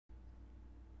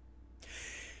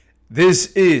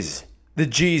This is the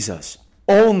Jesus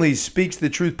Only Speaks the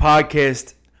Truth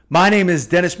podcast. My name is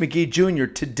Dennis McGee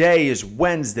Jr. Today is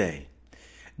Wednesday,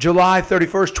 July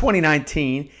 31st,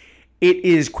 2019. It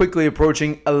is quickly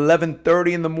approaching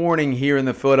 11:30 in the morning here in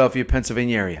the Philadelphia,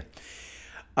 Pennsylvania area.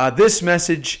 I'll tell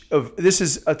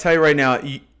you right now,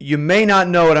 you may not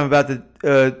know what I'm about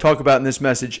to talk about in this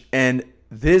message, and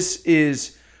this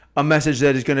is a message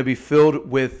that is going to be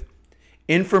filled with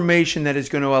information that is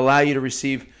going to allow you to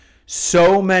receive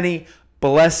so many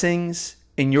blessings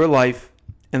in your life,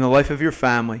 in the life of your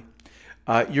family.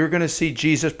 You're going to see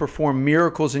Jesus perform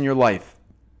miracles in your life.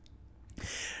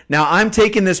 Now, I'm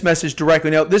taking this message directly.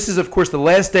 Now, this is, of course, the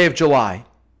last day of July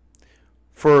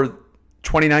for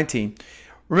 2019.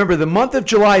 Remember, the month of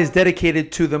July is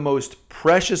dedicated to the most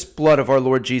precious blood of our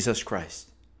Lord Jesus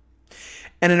Christ.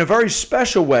 And in a very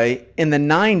special way, in the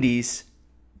 90s,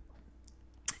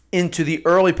 into the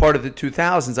early part of the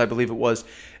 2000s, I believe it was,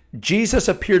 Jesus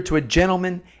appeared to a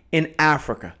gentleman in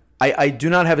Africa. I do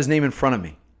not have his name in front of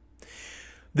me.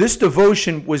 This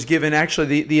devotion was given,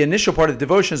 actually, the initial part of the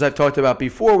devotion, as I've talked about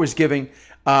before, was given,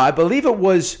 I believe it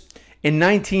was in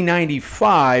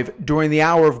 1995 during the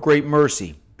hour of great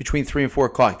mercy, between 3 and 4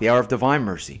 o'clock, the hour of divine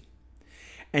mercy.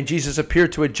 And Jesus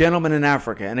appeared to a gentleman in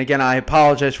Africa. And again, I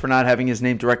apologize for not having his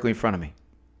name directly in front of me.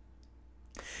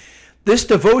 This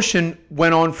devotion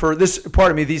went on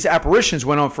these apparitions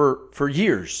went on for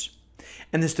years.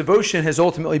 And this devotion has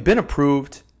ultimately been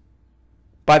approved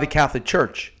by the Catholic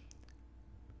Church,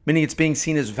 meaning it's being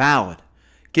seen as valid,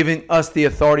 giving us the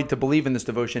authority to believe in this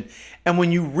devotion. And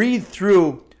when you read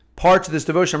through parts of this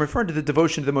devotion, I'm referring to the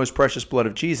devotion to the most precious blood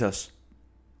of Jesus,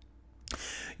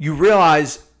 you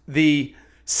realize the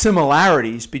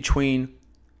similarities between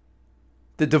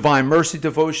the Divine Mercy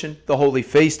devotion, the Holy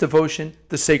Face devotion,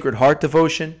 the Sacred Heart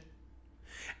devotion,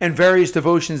 and various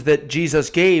devotions that Jesus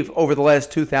gave over the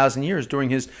last 2,000 years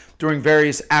during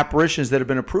various apparitions that have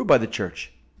been approved by the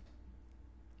Church.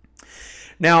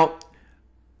 Now,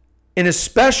 in a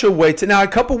special way, a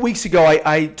couple weeks ago,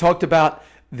 I talked about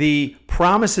the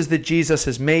promises that Jesus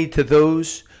has made to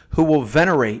those who will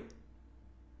venerate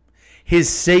his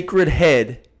sacred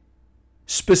head,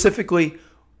 specifically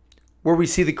where we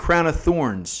see the crown of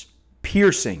thorns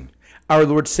piercing our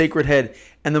Lord's sacred head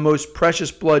and the most precious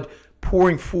blood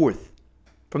pouring forth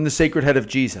from the sacred head of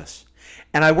Jesus.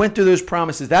 And I went through those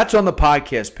promises. That's on the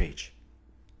podcast page.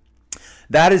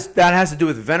 That has to do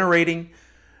with venerating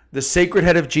the sacred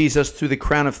head of Jesus through the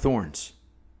crown of thorns.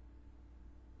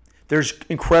 There's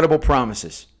incredible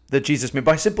promises that Jesus made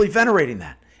by simply venerating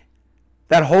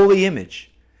that holy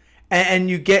image.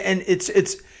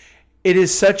 It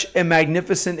is such a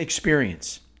magnificent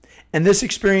experience. And this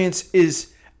experience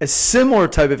is a similar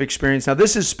type of experience. Now,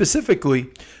 this is specifically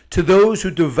to those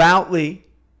who devoutly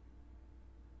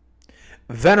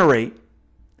venerate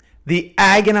the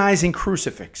Agonizing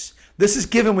Crucifix. This is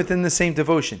given within the same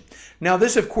devotion. Now,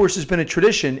 this, of course, has been a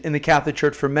tradition in the Catholic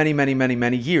Church for many, many, many,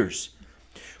 many years.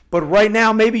 But right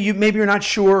now, maybe you're not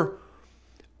sure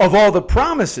of all the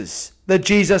promises that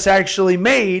Jesus actually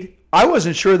made. I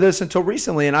wasn't sure of this until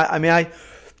recently, and I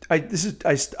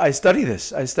study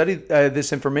this. I study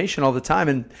this information all the time,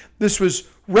 and this was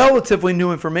relatively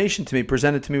new information to me,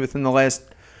 presented to me within the last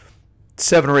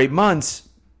 7 or 8 months.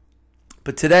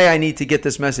 But today I need to get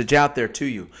this message out there to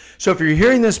you. So if you're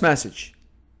hearing this message,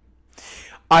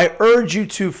 I urge you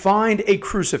to find a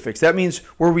crucifix. That means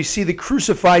where we see the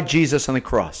crucified Jesus on the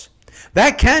cross.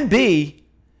 That can be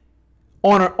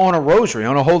on a rosary,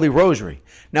 on a holy rosary.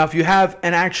 Now, if you have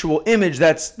an actual image,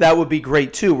 that would be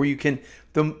great too, where you can,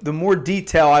 the more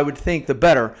detail I would think, the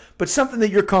better, but something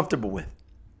that you're comfortable with.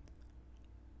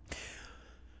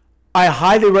 I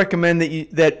highly recommend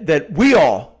that we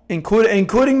all,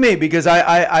 including me, because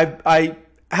I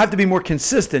have to be more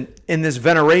consistent in this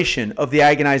veneration of the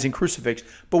Agonizing Crucifix.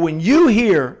 But when you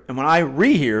hear, and when I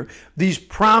rehear, these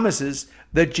promises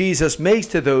that Jesus makes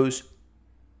to those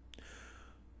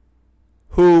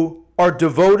who are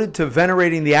devoted to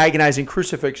venerating the Agonizing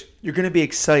Crucifix, you're going to be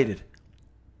excited.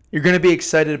 You're going to be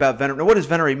excited about venerate. Now, what does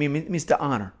venerate mean? It means to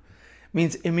honor.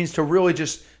 It means to really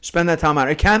just spend that time on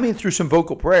it. It can mean through some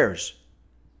vocal prayers.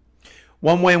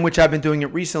 One way in which I've been doing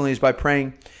it recently is by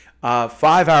praying 5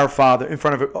 Our Father in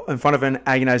front of an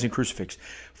Agonizing Crucifix.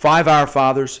 5 Our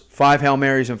Fathers, 5 Hail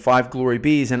Marys, and 5 Glory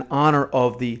Bees in honor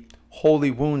of the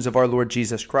holy wounds of our Lord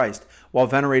Jesus Christ while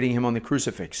venerating him on the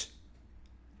crucifix.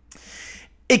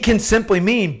 It can simply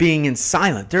mean being in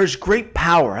silence. There's great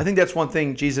power. I think that's one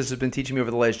thing Jesus has been teaching me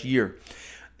over the last year.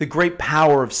 The great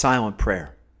power of silent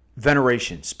prayer,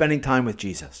 veneration, spending time with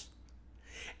Jesus.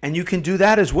 And you can do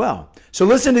that as well. So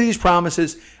listen to these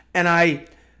promises, and I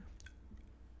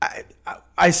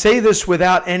I say this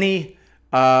without any,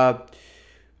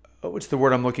 what's the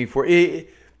word I'm looking for?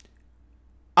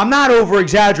 I'm not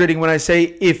over-exaggerating when I say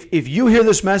if you hear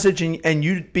this message and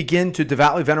you begin to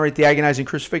devoutly venerate the agonizing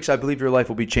crucifix, I believe your life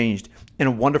will be changed in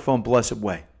a wonderful and blessed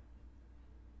way.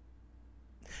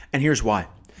 And here's why.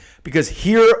 Because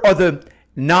here are the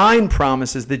 9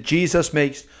 promises that Jesus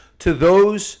makes to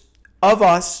those of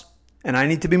us, and I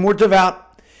need to be more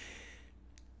devout,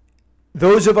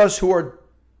 those of us who are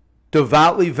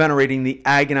devoutly venerating the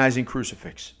agonizing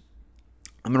crucifix.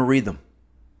 I'm going to read them.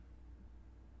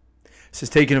 This is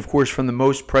taken, of course, from the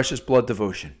Most Precious Blood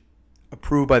Devotion,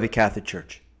 approved by the Catholic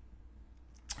Church.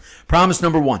 Promise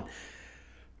number 1.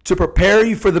 To prepare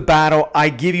you for the battle, I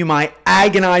give you my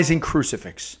agonizing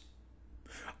crucifix.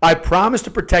 I promise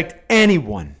to protect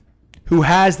anyone who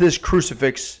has this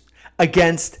crucifix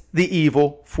against the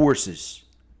evil forces.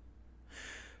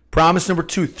 Promise number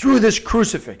 2. Through this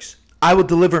crucifix, I will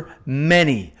deliver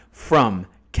many from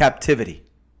captivity.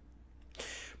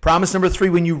 Promise number 3,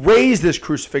 when you raise this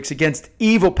crucifix against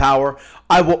evil power,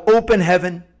 I will open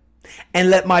heaven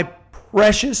and let my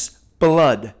precious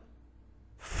blood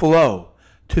flow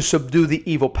to subdue the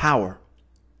evil power.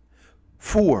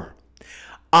 4,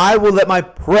 I will let my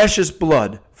precious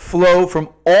blood flow from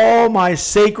all my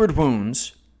sacred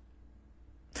wounds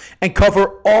and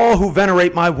cover all who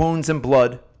venerate my wounds and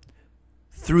blood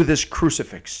through this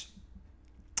crucifix.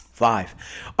 5,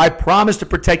 I promise to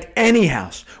protect any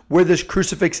house where this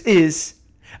crucifix is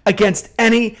against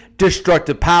any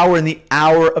destructive power in the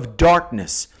hour of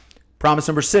darkness. Promise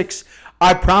number 6,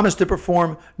 I promise to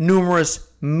perform numerous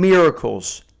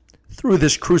miracles through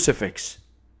this crucifix.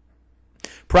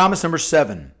 Promise number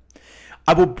 7,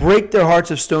 I will break their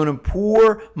hearts of stone and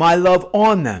pour my love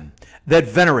on them that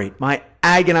venerate my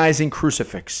agonizing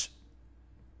crucifix.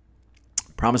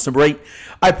 Promise number 8,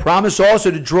 I promise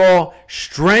also to draw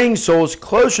straying souls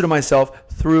closer to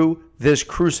myself through this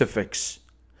crucifix.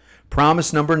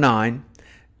 Promise number 9,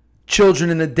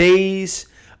 children, in the days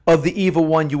of the evil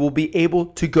one, you will be able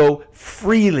to go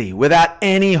freely without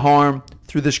any harm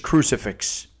through this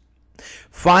crucifix.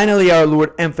 Finally, our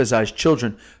Lord emphasized,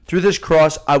 children, through this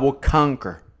cross I will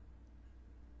conquer.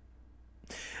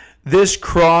 This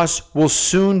cross will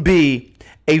soon be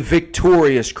a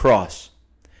victorious cross.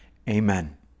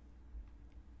 Amen.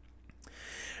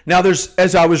 Now,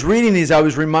 as I was reading these, I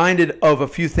was reminded of a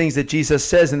few things that Jesus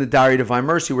says in the Diary of Divine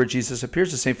Mercy, where Jesus appears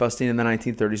to St. Faustina in the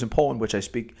 1930s in Poland, which I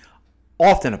speak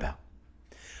often about.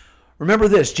 Remember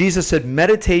this, Jesus said,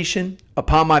 meditation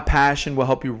upon my passion will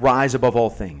help you rise above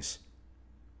all things.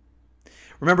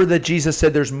 Remember that Jesus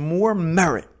said there's more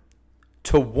merit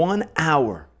to 1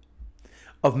 hour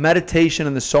of meditation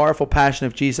on the sorrowful passion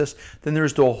of Jesus than there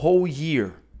is to a whole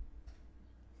year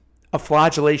of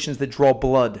flagellations that draw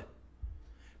blood,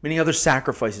 many other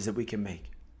sacrifices that we can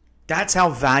make. That's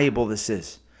how valuable this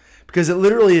is, because it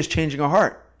literally is changing our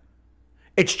heart.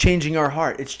 It's changing our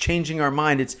heart. It's changing our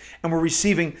mind. And we're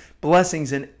receiving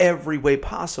blessings in every way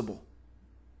possible.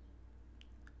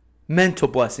 Mental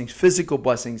blessings, physical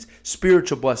blessings,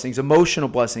 spiritual blessings, emotional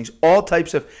blessings, all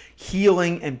types of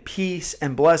healing and peace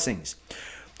and blessings.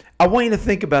 I want you to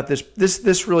think about this.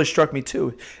 This really struck me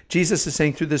too. Jesus is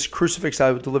saying, through this crucifix, I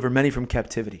will deliver many from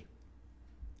captivity.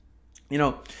 You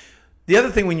know, the other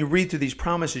thing when you read through these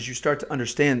promises, you start to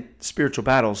understand spiritual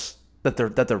battles, that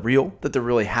they're real, that they're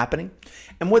really happening.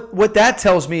 And what that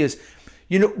tells me is,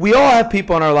 you know, we all have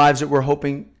people in our lives that we're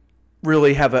hoping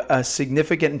really have a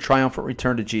significant and triumphant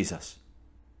return to Jesus.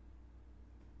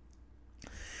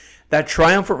 That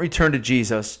triumphant return to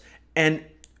Jesus, and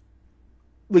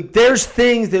like, there's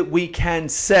things that we can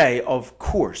say, of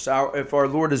course, if our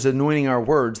Lord is anointing our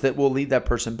words, that will lead that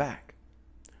person back.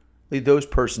 Lead those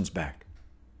persons back.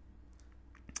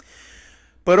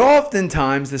 But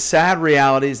oftentimes, the sad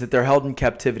reality is that they're held in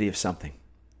captivity of something.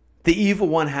 The evil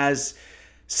one has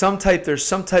there's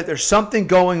something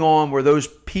going on where those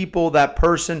people, that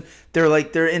person,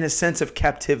 they're in a sense of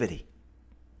captivity.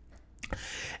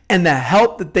 And the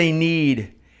help that they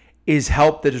need is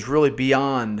help that is really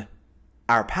beyond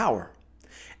our power.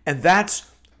 And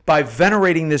that's by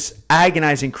venerating this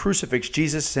agonizing crucifix.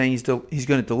 Jesus is saying he's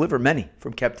going to deliver many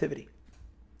from captivity.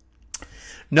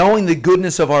 Knowing the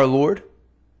goodness of our Lord,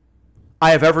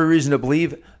 I have every reason to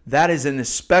believe that is in a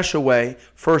special way,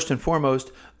 first and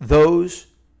foremost, those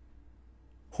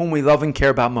whom we love and care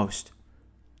about most.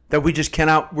 That we're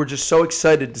just so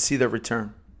excited to see their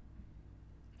return.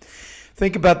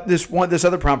 Think about this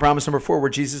other promise number 4, where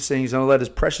Jesus is saying he's going to let his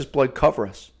precious blood cover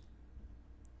us.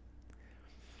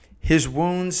 His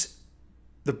wounds,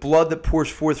 the blood that pours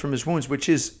forth from his wounds, which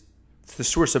is the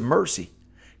source of mercy,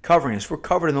 covering us. We're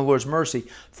covered in the Lord's mercy.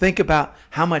 Think about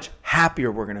how much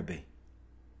happier we're going to be.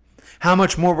 How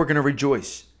much more we're going to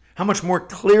rejoice. How much more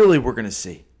clearly we're going to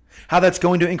see. How that's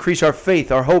going to increase our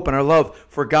faith, our hope, and our love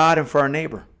for God and for our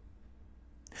neighbor.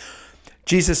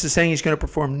 Jesus is saying he's going to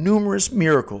perform numerous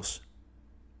miracles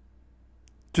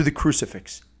through the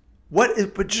crucifix.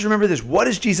 But just remember this. What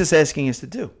is Jesus asking us to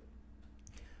do?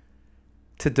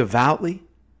 To devoutly,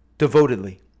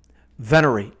 devotedly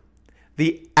venerate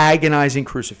the agonizing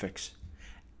crucifix.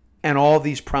 And all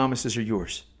these promises are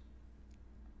yours.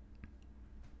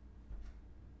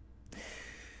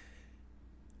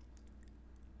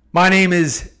 My name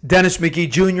is Dennis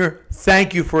McGee Jr.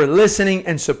 Thank you for listening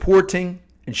and supporting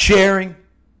and sharing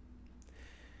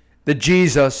the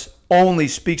Jesus Only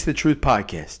Speaks the Truth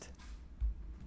podcast.